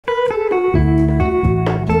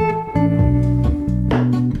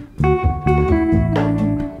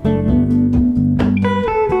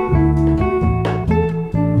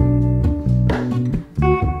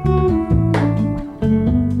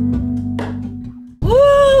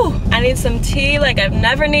Some tea like I've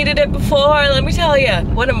never needed it before, let me tell you.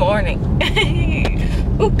 What a morning.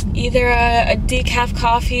 Either a decaf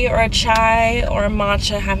coffee or a chai or a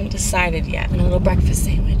matcha, haven't decided yet. And a little breakfast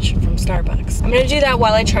sandwich from Starbucks. I'm gonna do that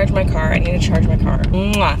while I charge my car. I need to charge my car.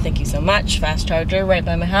 Mwah, thank you so much. Fast charger right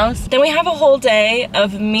by my house. Then we have a whole day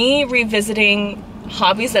of me revisiting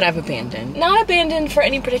hobbies that I've abandoned. Not abandoned for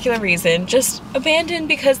any particular reason, just abandoned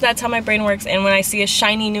because that's how my brain works, and when I see a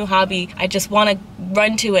shiny new hobby, I just want to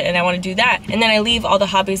run to it and I want to do that. And then I leave all the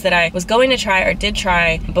hobbies that I was going to try or did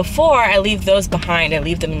try before, I leave those behind. I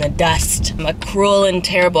leave them in the dust. I'm a cruel and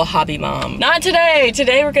terrible hobby mom. Not today.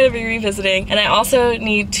 Today we're going to be revisiting, and I also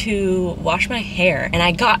need to wash my hair, and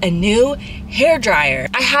I got a new hair dryer.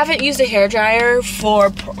 I haven't used a hair dryer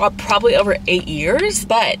for probably over 8 years,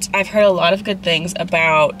 but I've heard a lot of good things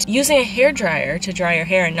about using a hair dryer to dry your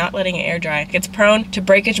hair and not letting it air dry. It's prone to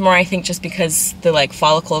breakage more, I think, just because the like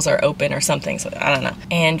follicles are open or something, so I don't know.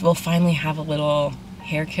 And we'll finally have a little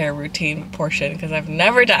hair care routine portion because I've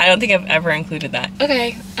never done, I don't think I've ever included that.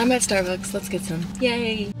 Okay, I'm at Starbucks, let's get some.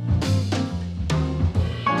 Yay.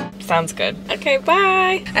 Sounds good. Okay,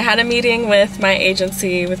 bye. I had a meeting with my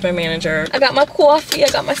agency, with my manager. I got my coffee, I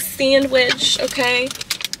got my sandwich, okay?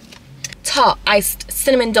 Tall iced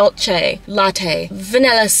cinnamon dolce latte,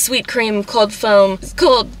 vanilla sweet cream cold foam,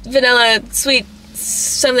 cold vanilla sweet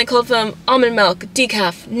something cold foam, almond milk,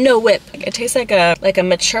 decaf, no whip. It tastes like a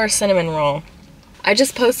mature cinnamon roll. I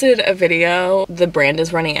just posted a video the brand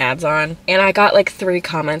is running ads on, and I got like 3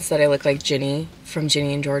 comments that I look like Ginny from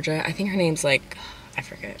Ginny in Georgia. I think her name's like, I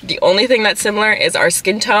forget. The only thing that's similar is our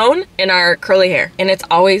skin tone and our curly hair. And it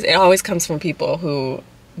always comes from people who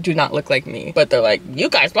do not look like me, but they're like, you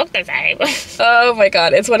guys look the same. Oh my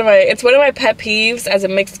god, it's one of my pet peeves as a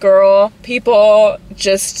mixed girl. People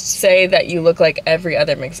just say that you look like every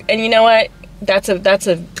other mixed, and you know what? That's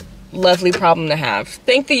a lovely problem to have.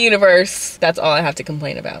 Thank the universe. That's all I have to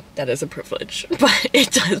complain about. That is a privilege, but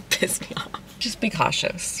it does piss me off. Just be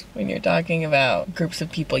cautious when you're talking about groups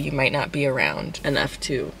of people you might not be around enough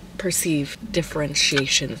to perceive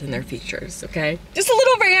differentiations in their features, okay? Just a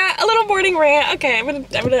little rant, a little morning rant. Okay, I'm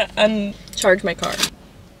gonna uncharge my car.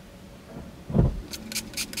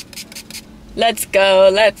 Let's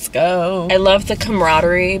go, let's go. I love the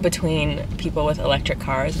camaraderie between people with electric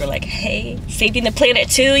cars. We're like, hey, saving the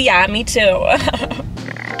planet too? Yeah, me too.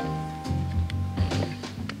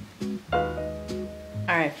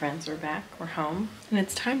 Alright friends, we're back, we're home, and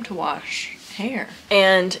it's time to wash hair.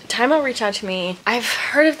 And Tymo reached out to me. I've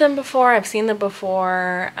heard of them before, I've seen them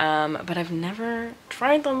before, but I've never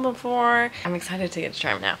tried them before. I'm excited to get to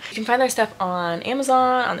try them now. You can find their stuff on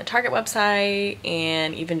Amazon, on the Target website,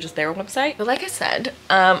 and even just their website. But like I said,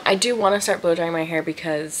 I do want to start blow drying my hair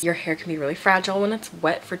because your hair can be really fragile when it's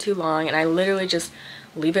wet for too long, and I literally just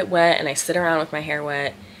leave it wet and I sit around with my hair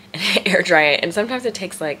wet and air dry it, and sometimes it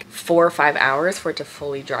takes like 4 or 5 hours for it to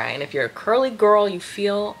fully dry. And if you're a curly girl, you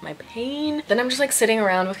feel my pain, then I'm just like sitting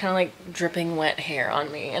around with kind of like dripping wet hair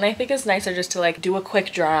on me, and I think it's nicer just to like do a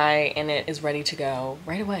quick dry and it is ready to go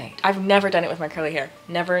right away. I've never done it with my curly hair,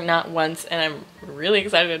 never, not once, and I'm really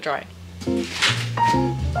excited to try.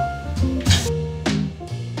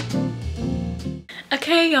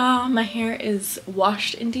 Okay y'all, my hair is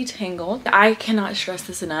washed and detangled. I cannot stress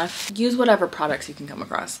this enough. Use whatever products you can come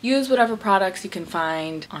across. Use whatever products you can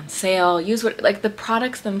find on sale. Use what, like the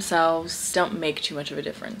products themselves don't make too much of a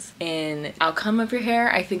difference in outcome of your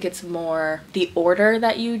hair. I think it's more the order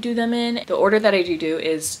that you do them in. The order that I do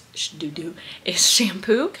is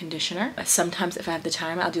shampoo, conditioner. Sometimes if I have the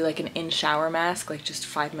time, I'll do like an in-shower mask, like just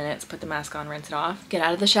 5 minutes, put the mask on, rinse it off. Get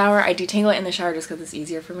out of the shower. I detangle it in the shower just because it's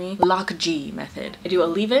easier for me. Lock G method. I do a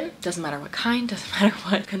leave-in, doesn't matter what kind, doesn't matter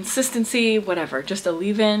what consistency, whatever, just a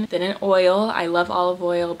leave-in. Then an oil, I love olive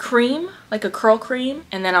oil. Cream, like a curl cream,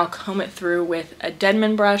 and then I'll comb it through with a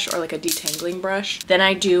Denman brush or like a detangling brush. Then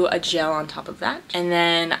I do a gel on top of that, and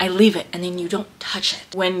then I leave it, and then you don't touch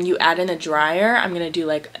it. When you add in a dryer, I'm gonna do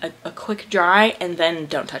like a quick dry and then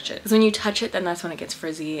don't touch it, because when you touch it, then that's when it gets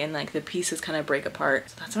frizzy and like the pieces kind of break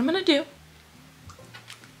apart. So that's what I'm gonna do.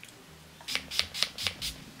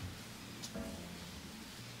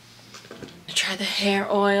 Try the hair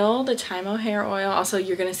oil, the Tymo hair oil. Also,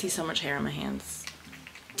 you're gonna see so much hair on my hands.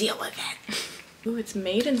 Deal with it. Ooh, it's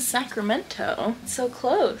made in Sacramento. It's so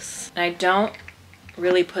close. And I don't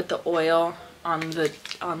really put the oil on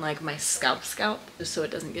like my scalp just so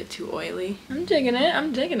it doesn't get too oily. I'm digging it,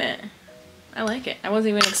 I'm digging it. I like it. I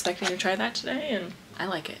wasn't even expecting to try that today, and I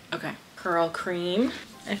like it. Okay, curl cream.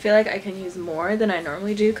 I feel like I can use more than I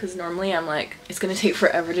normally do because normally I'm like, it's gonna take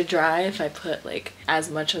forever to dry if I put like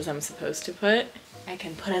as much as I'm supposed to put. I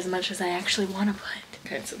can put as much as I actually want to put.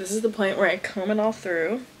 Okay, so this is the point where I comb it all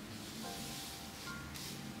through.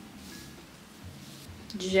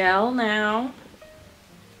 Gel now.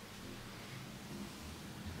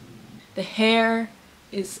 The hair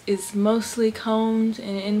is mostly combed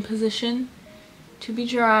and in position to be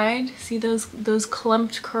dried. See those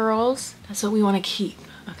clumped curls? That's what we want to keep,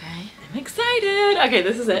 okay? I'm excited. Okay,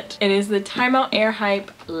 this is it. It is the Tymo Air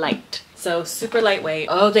Hype Lite. So super lightweight.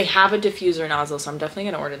 Oh, they have a diffuser nozzle, so I'm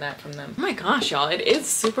definitely gonna order that from them. Oh my gosh, y'all, it is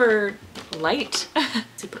super light.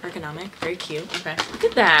 Super ergonomic, very cute. Okay, look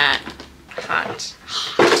at that. Hot,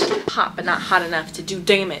 hot, hot, but not hot enough to do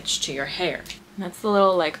damage to your hair. And that's the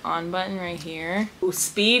little like on button right here. Ooh,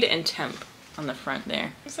 speed and temp on the front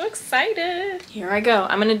there. I'm so excited. Here I go.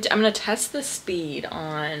 I'm gonna test the speed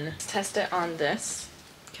on, let's test it on this.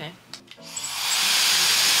 Okay.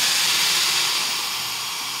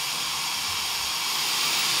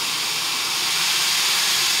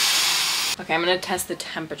 Okay, I'm gonna test the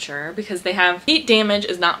temperature because they have heat damage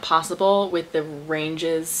is not possible with the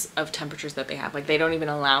ranges of temperatures that they have. Like they don't even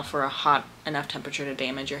allow for a hot enough temperature to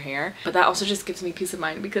damage your hair. But that also just gives me peace of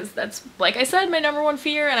mind because that's, like I said, my #1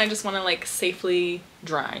 fear, and I just want to like safely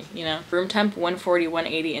dry, you know? Room temp 140,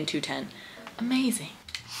 180, and 210. Amazing.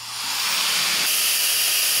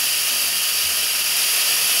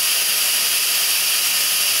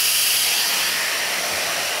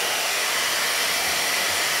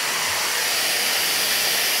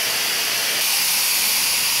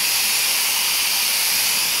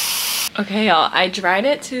 Okay, y'all, I dried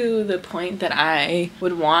it to the point that I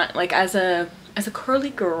would want, like as a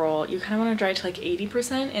curly girl, you kind of want to dry it to like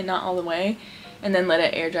 80% and not all the way, and then let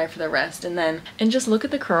it air dry for the rest, and just look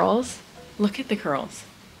at the curls. Look at the curls.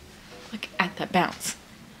 Look at that bounce.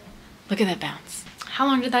 Look at that bounce. How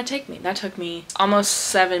long did that take me? That took me almost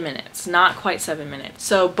 7 minutes, not quite 7 minutes.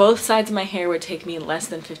 So both sides of my hair would take me less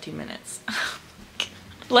than 15 minutes.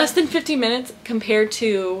 Less than 15 minutes compared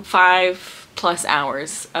to 5+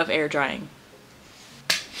 hours of air drying.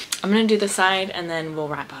 I'm gonna do the side and then we'll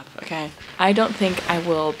wrap up, okay? I don't think I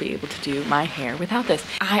will be able to do my hair without this.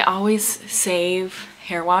 I always save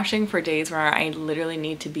hair washing for days where I literally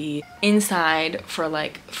need to be inside for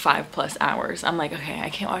like 5+ hours. I'm like, okay, I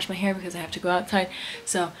can't wash my hair because I have to go outside,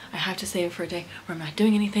 so I have to save it for a day where I'm not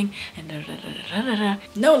doing anything and da, da, da, da, da, da.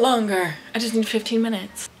 No longer. I just need 15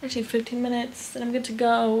 minutes. I just need 15 minutes and I'm good to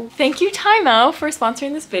go. Thank you, Tymo, for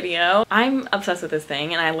sponsoring this video. I'm obsessed with this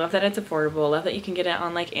thing and I love that it's affordable. I love that you can get it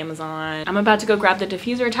on like Amazon. I'm about to go grab the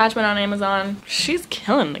diffuser attachment on Amazon. She's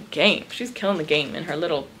killing the game. She's killing the game in her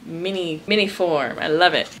little mini form. I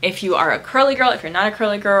love it. If you are a curly girl, if you're not a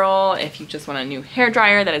curly girl, if you just want a new hair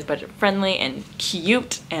dryer that is budget friendly and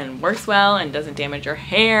cute and works well and doesn't damage your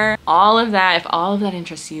hair, all of that, if all of that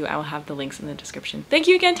interests you, I will have the links in the description. Thank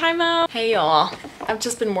you again, Tymo. Hey y'all, I've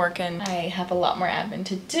just been working. I have a lot more admin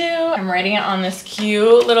to do. I'm writing it on this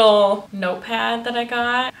cute little notepad that I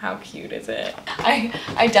got. How cute is it? I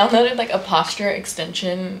downloaded like a posture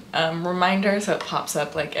extension reminder, so it pops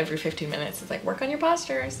up like every 15 minutes. It's like, work on your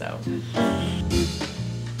posture, so.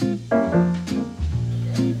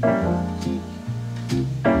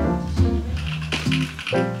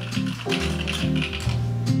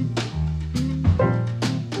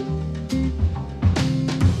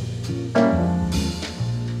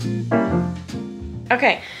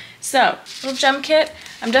 Okay, so little gem kit.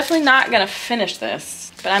 I'm definitely not gonna finish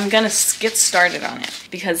this, but I'm gonna get started on it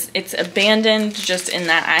because it's abandoned just in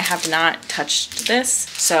that I have not touched this.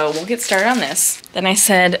 So we'll get started on this. Then I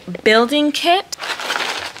said building kit.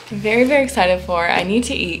 I'm very, very excited for. I need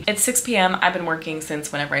to eat. It's 6 p.m. I've been working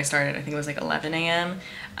since whenever I started. I think it was like 11 a.m.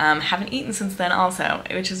 Haven't eaten since then also,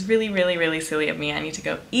 which is really, really, really silly of me. I need to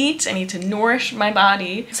go eat. I need to nourish my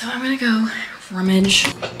body. So I'm gonna go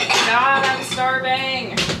rummage. God, I'm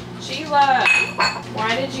starving. Sheila,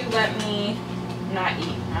 why did you let me not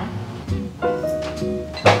eat, huh?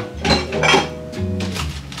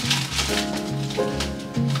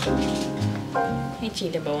 Hey,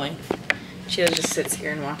 cheetah boy. Sheila just sits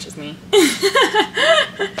here and watches me.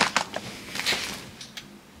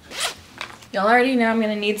 Y'all already know I'm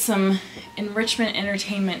gonna need some enrichment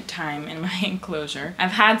entertainment time in my enclosure.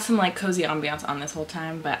 I've had some like cozy ambiance on this whole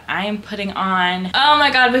time, but I am putting on, oh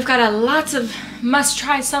my god, we've got a lots of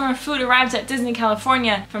must-try summer food arrives at Disney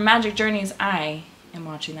California from Magic Journeys. I am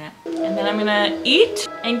watching that. And then I'm gonna eat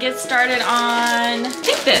and get started on, I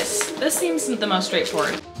think this. This seems the most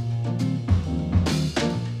straightforward.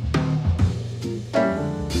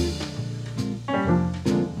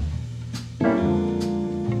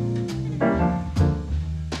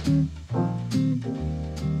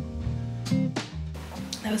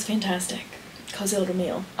 was fantastic. Cozy little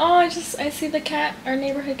meal. Oh, I see the cat, our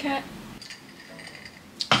neighborhood cat.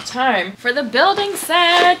 Time for the building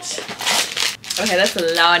set. Okay, that's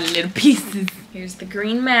a lot of little pieces. Here's the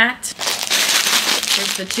green mat.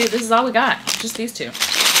 Here's the two. This is all we got. Just these two.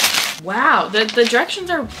 Wow, the directions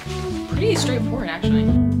are pretty straightforward, actually.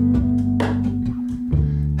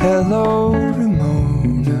 Hello,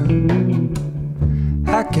 Ramona.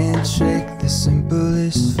 I can't shake the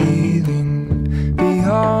simplest feeling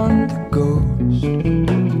beyond the ghost.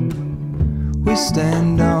 We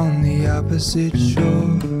stand on the opposite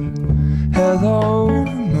shore. Hello,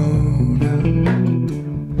 Ramona.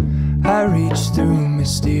 I reach through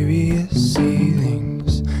mysterious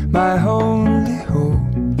ceilings, my only hope.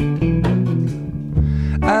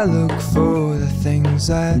 I look for the things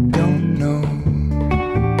I don't know.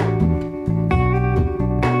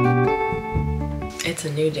 It's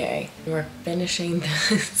a new day. We're finishing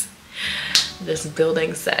this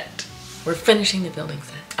building set. We're finishing the building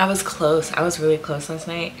set. I was close. I was really close last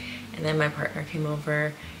night, and then my partner came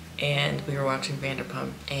over and we were watching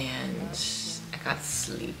Vanderpump and I got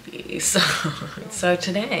sleepy. So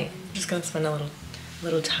today I'm just gonna spend a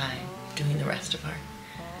little time doing the rest of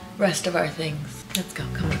our things. Let's go,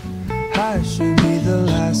 come on. I should be the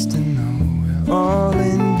last to know we're all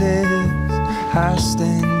in this. I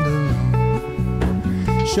stand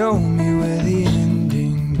alone. Show me where the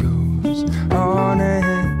ending goes.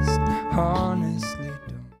 Honestly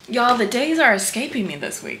don't. Y'all, the days are escaping me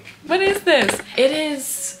this week. What is this? It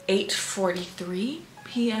is 8:43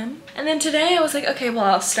 p.m. And then today I was like, okay, well,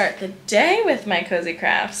 I'll start the day with my cozy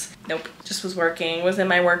crafts. Nope, just was working, was in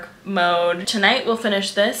my work mode. Tonight we'll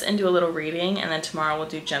finish this and do a little reading, and then tomorrow we'll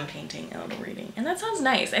do gem painting and a little reading. And that sounds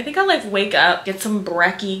nice. I think I'll like wake up, get some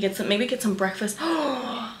brekkie, maybe get some breakfast.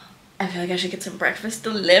 I feel like I should get some breakfast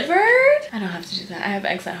delivered. I don't have to do that, I have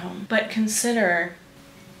eggs at home. But consider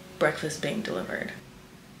breakfast being delivered.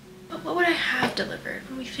 But what would I have delivered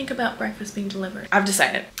when we think about breakfast being delivered? I've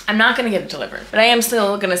decided I'm not gonna get it delivered, but I am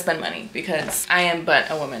still gonna spend money because I am but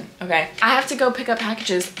a woman, okay? I have to go pick up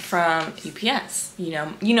packages from UPS. You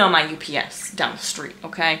know my UPS down the street,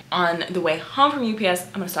 okay? On the way home from UPS,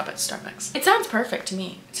 I'm gonna stop at Starbucks. It sounds perfect to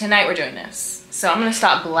me. Tonight we're doing this. So I'm gonna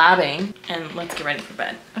stop blabbing and let's get ready for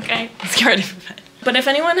bed, okay? Let's get ready for bed. But if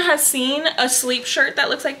anyone has seen a sleep shirt that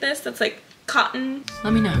looks like this, that's like cotton,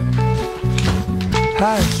 let me know.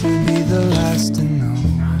 I should be the last to know.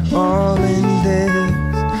 All in this,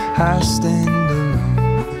 I stand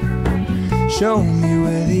alone. Show me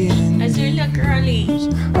where the end is. Azula girly.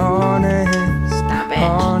 Stop it.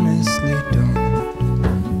 Honestly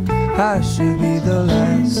don't. I should be the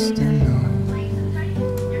last to know.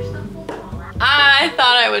 I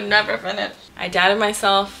thought I would never finish. I doubted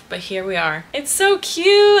myself, but here we are. It's so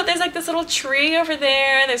cute. There's like this little tree over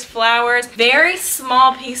there. There's flowers. Very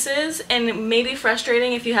small pieces, and it may be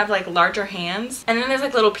frustrating if you have like larger hands. And then there's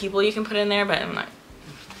like little people you can put in there, but I'm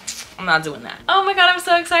not doing that. Oh my god, I'm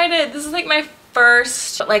so excited. This is like my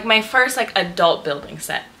first like adult building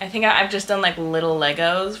set. I think I've just done like little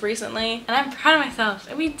Legos recently, and I'm proud of myself.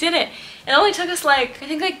 And we did it. It only took us like, I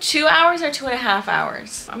think like 2 hours or 2.5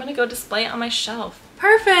 hours. I'm gonna go display it on my shelf.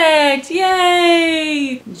 Perfect!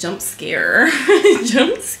 Yay! Jump scare.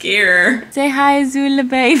 Jump scare. Say hi, Azula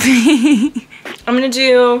baby. I'm gonna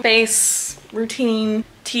do face routine,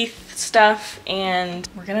 teeth stuff, and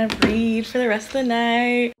we're gonna read for the rest of the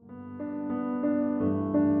night.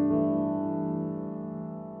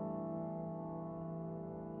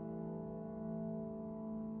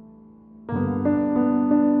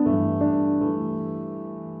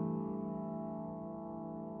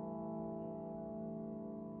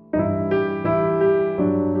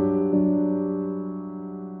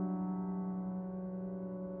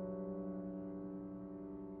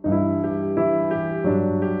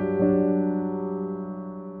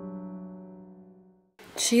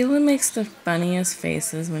 Sheila makes the funniest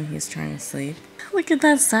faces when he's trying to sleep. Look at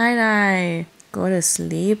that side eye. Go to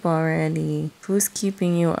sleep already. Who's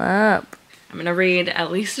keeping you up? I'm gonna read at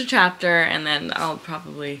least a chapter and then I'll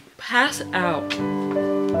probably pass out.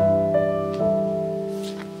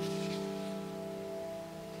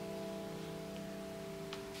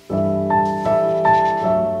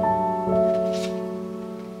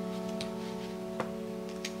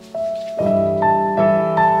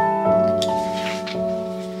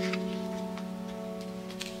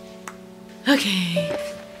 Okay,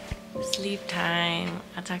 sleep time.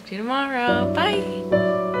 I'll talk to you tomorrow. Bye.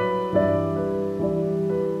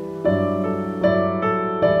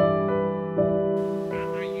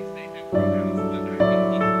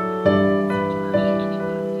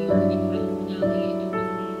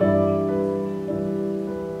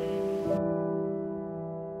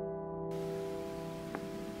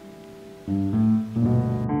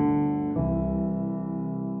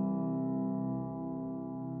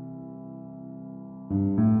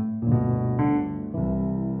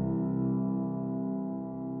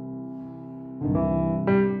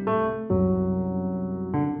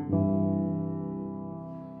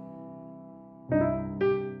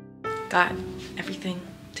 Got everything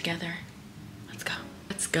together. Let's go.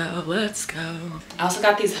 Let's go. Let's go. I also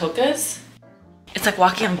got these hokas. It's like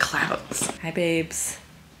walking on clouds. Hi, babes.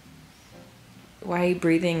 Why are you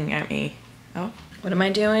breathing at me? Oh, what am I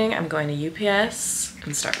doing? I'm going to UPS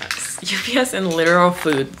and Starbucks. UPS and literal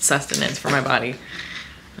food sustenance for my body.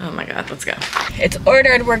 Oh my God, let's go. It's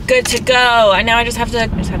ordered, we're good to go. Now I just have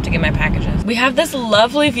to get my packages. We have this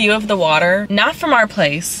lovely view of the water, not from our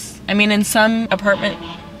place. I mean, in some apartment.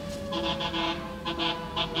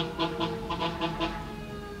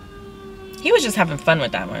 He was just having fun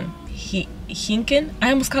with that one. Hinkin? I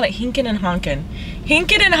almost called it Hinkin and Honkin.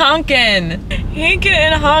 Hinkin and Honkin! Hinkin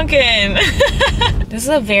and Honkin! This is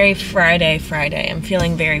a very Friday. I'm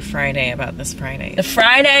feeling very Friday about this Friday. The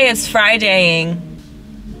Friday is Fridaying.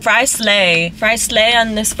 Fry slay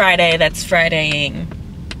on this Friday, that's Fridaying.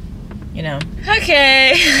 You know.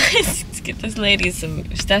 Okay, let's get this lady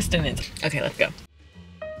some sustenance. Okay, let's go.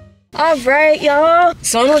 All right, y'all.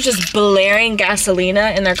 Someone was just blaring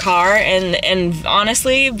Gasolina in their car, and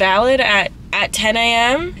honestly, valid at 10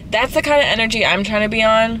 a.m. That's the kind of energy I'm trying to be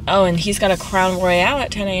on. Oh, and he's got a Crown Royale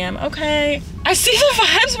at 10 a.m. Okay. I see the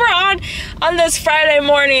vibes we're on this Friday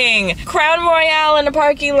morning. Crown Royale in the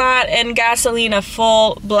parking lot and Gasolina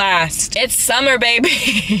full blast. It's summer,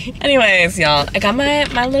 baby. Anyways, y'all, I got my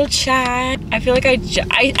little chai. I feel like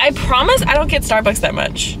I promise I don't get Starbucks that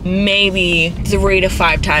much. Maybe 3 to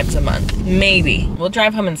 5 times a month. Maybe. We'll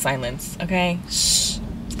drive home in silence, okay? Shh.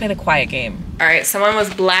 Let's play the quiet game. All right, someone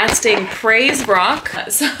was blasting Praise Rock.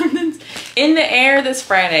 Something's in the air this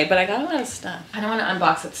Friday, but I got a lot of stuff. I don't want to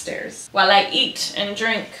unbox upstairs while I eat and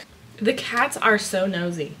drink. The cats are so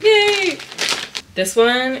nosy. Yay! This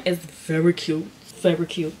one is very cute, very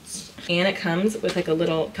cute. And it comes with like a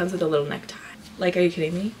little necktie. Like, are you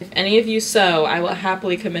kidding me? If any of you sew, I will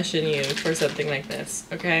happily commission you for something like this,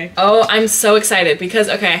 okay? Oh, I'm so excited because,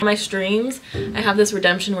 okay, on my streams, I have this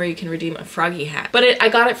redemption where you can redeem a froggy hat. But I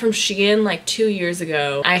got it from Shein like 2 years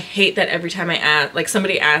ago. I hate that every time I ask, like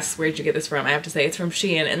somebody asks, where'd you get this from? I have to say it's from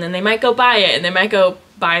Shein, and then they might go buy it, and they might go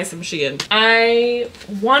buy some Shein. I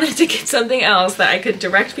wanted to get something else that I could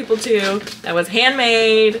direct people to that was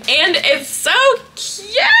handmade, and it's so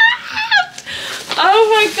cute! Oh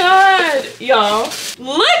my God, y'all.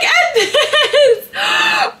 Look at this!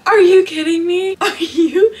 Are you kidding me?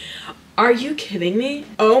 Are you kidding me?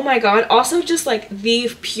 Oh my God. Also, just like the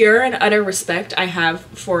pure and utter respect I have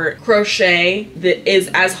for crochet that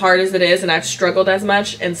is as hard as it is, and I've struggled as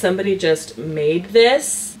much, and somebody just made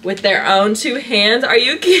this with their own 2 hands. Are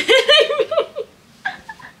you kidding me?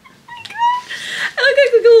 I look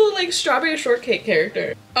like a little like strawberry shortcake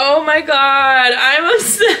character. Oh my God, I'm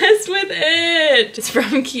obsessed with it. It's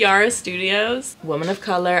from Kiara Studios. Woman of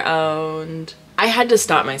color owned. I had to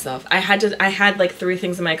stop myself. I had like 3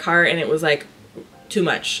 things in my cart and it was like too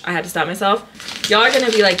much. I had to stop myself. Y'all are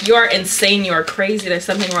gonna be like, you are insane, you are crazy, there's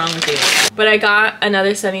something wrong with you. But I got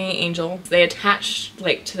another sunny angel. They attached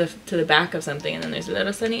like to the back of something, and then there's a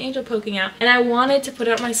little sunny angel poking out, and I wanted to put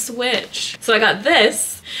it on my Switch. So I got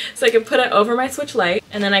this so I could put it over my Switch Lite,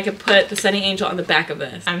 and then I could put the sunny angel on the back of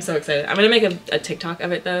this. I'm so excited. I'm gonna make a TikTok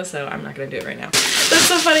of it though, so I'm not gonna do it right now. That's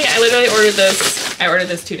so funny. I literally ordered this. I ordered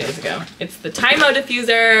this 2 days ago. It's the tymo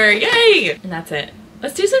diffuser. Yay! And that's it.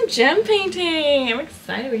 Let's do some gem painting. I'm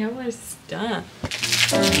excited. We have all our stuff.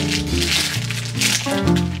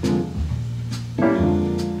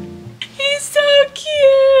 He's so cute.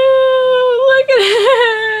 Look at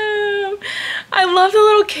him. I love the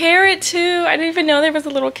little carrot too. I didn't even know there was a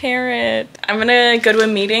little carrot. I'm gonna go to a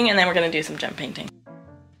meeting and then we're gonna do some gem painting.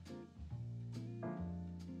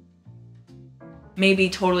 Maybe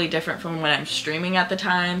totally different from when I'm streaming at the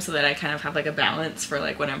time, so that I kind of have like a balance for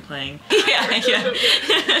like when I'm playing. Yeah.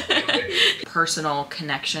 Personal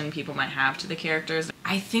connection people might have to the characters.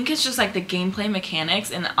 I think it's just like the gameplay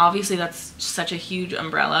mechanics, and obviously that's such a huge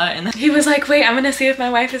umbrella. And he was like, wait, I'm gonna see if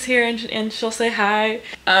my wife is here and she'll say hi.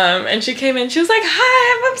 And she came in, she was like,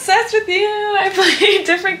 hi, I'm obsessed with you. I play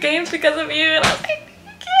different games because of you. And I was like,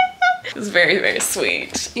 it was very, very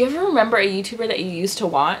sweet. You ever remember a YouTuber that you used to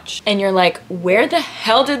watch and you're like, where the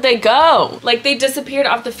hell did they go? Like they disappeared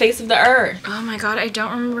off the face of the earth. Oh my God, I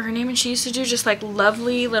don't remember her name, and she used to do just like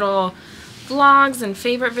lovely little vlogs and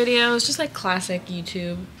favorite videos, just like classic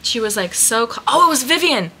YouTube. She was like oh, it was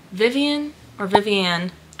Vivian. Vivian or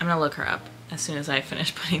Vivian. I'm gonna look her up as soon as I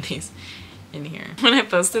finish putting these in here. When I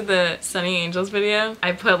posted the Sunny Angels video,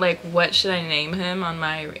 I put like, what should I name him on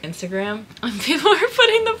my Instagram? And people were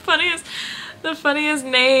putting the The funniest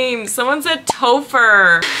name. Someone said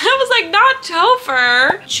Topher. I was like, not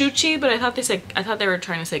Topher. Chuchi, but I thought they were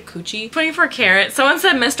trying to say Coochie. 24 Karat. Someone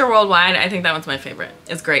said Mr. Worldwide. I think that one's my favorite.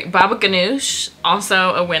 It's great. Baba Ganoush,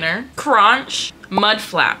 also a winner. Crunch. Mud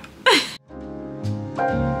Flap.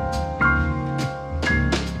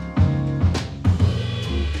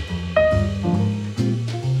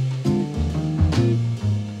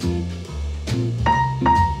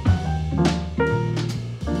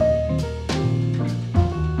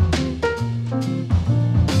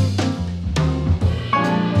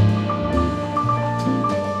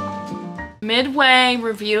 Midway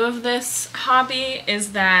review of this hobby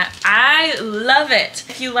is that I love it.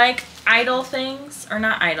 If you like idle things, or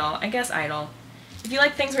not idle, I guess idle. If you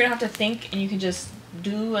like things where you don't have to think and you can just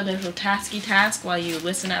do a little tasky task while you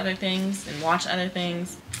listen to other things and watch other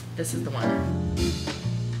things, this is the one.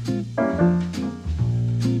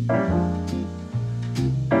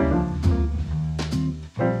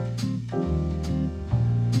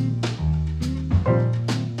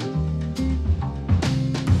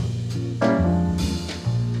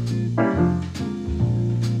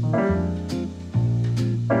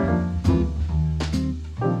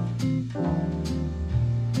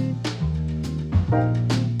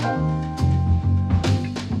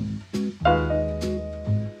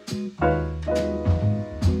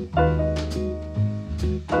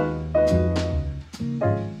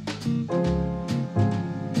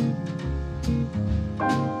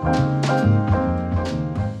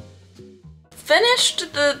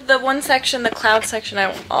 Finished the one section, the cloud section.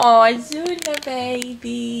 Oh, Azuna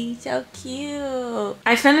baby, so cute.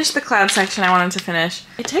 I finished the cloud section I wanted to finish.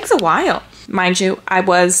 It takes a while. Mind you, I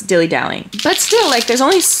was dilly-dallying. But still, like,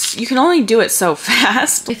 you can only do it so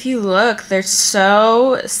fast. If you look, they're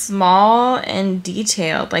so small and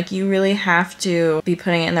detailed. Like, you really have to be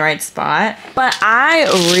putting it in the right spot. But I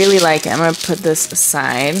really like it. I'm gonna put this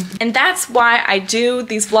aside. And that's why I do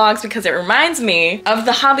these vlogs, because it reminds me of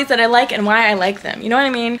the hobbies that I like and why I like them. You know what I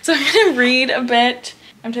mean? So I'm gonna read a bit.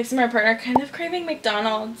 I'm texting my partner, kind of craving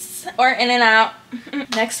McDonald's or In-N-Out.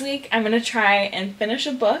 Next week, I'm gonna try and finish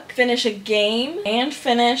a book, finish a game, and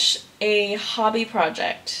finish a hobby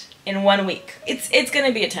project in 1 week. It's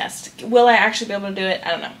gonna be a test. Will I actually be able to do it?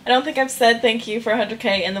 I don't know. I don't think I've said thank you for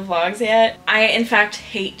 100K in the vlogs yet. I, in fact,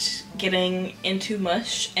 hate getting into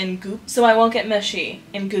mush and goop, so I won't get mushy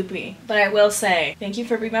and goopy. But I will say, thank you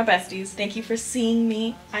for being my besties. Thank you for seeing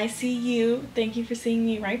me. I see you. Thank you for seeing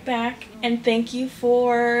me right back. And thank you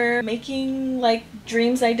for making, like,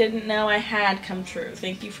 dreams I didn't know I had come true.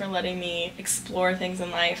 Thank you for letting me explore things in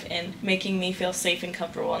life and making me feel safe and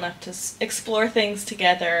comfortable enough to explore things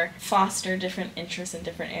together, foster different interests in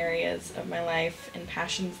different areas of my life and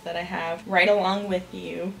passions that I have right along with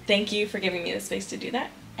you. Thank you for giving me the space to do that.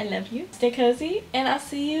 I love you. Stay cozy, and I'll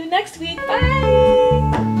see you next week. Bye!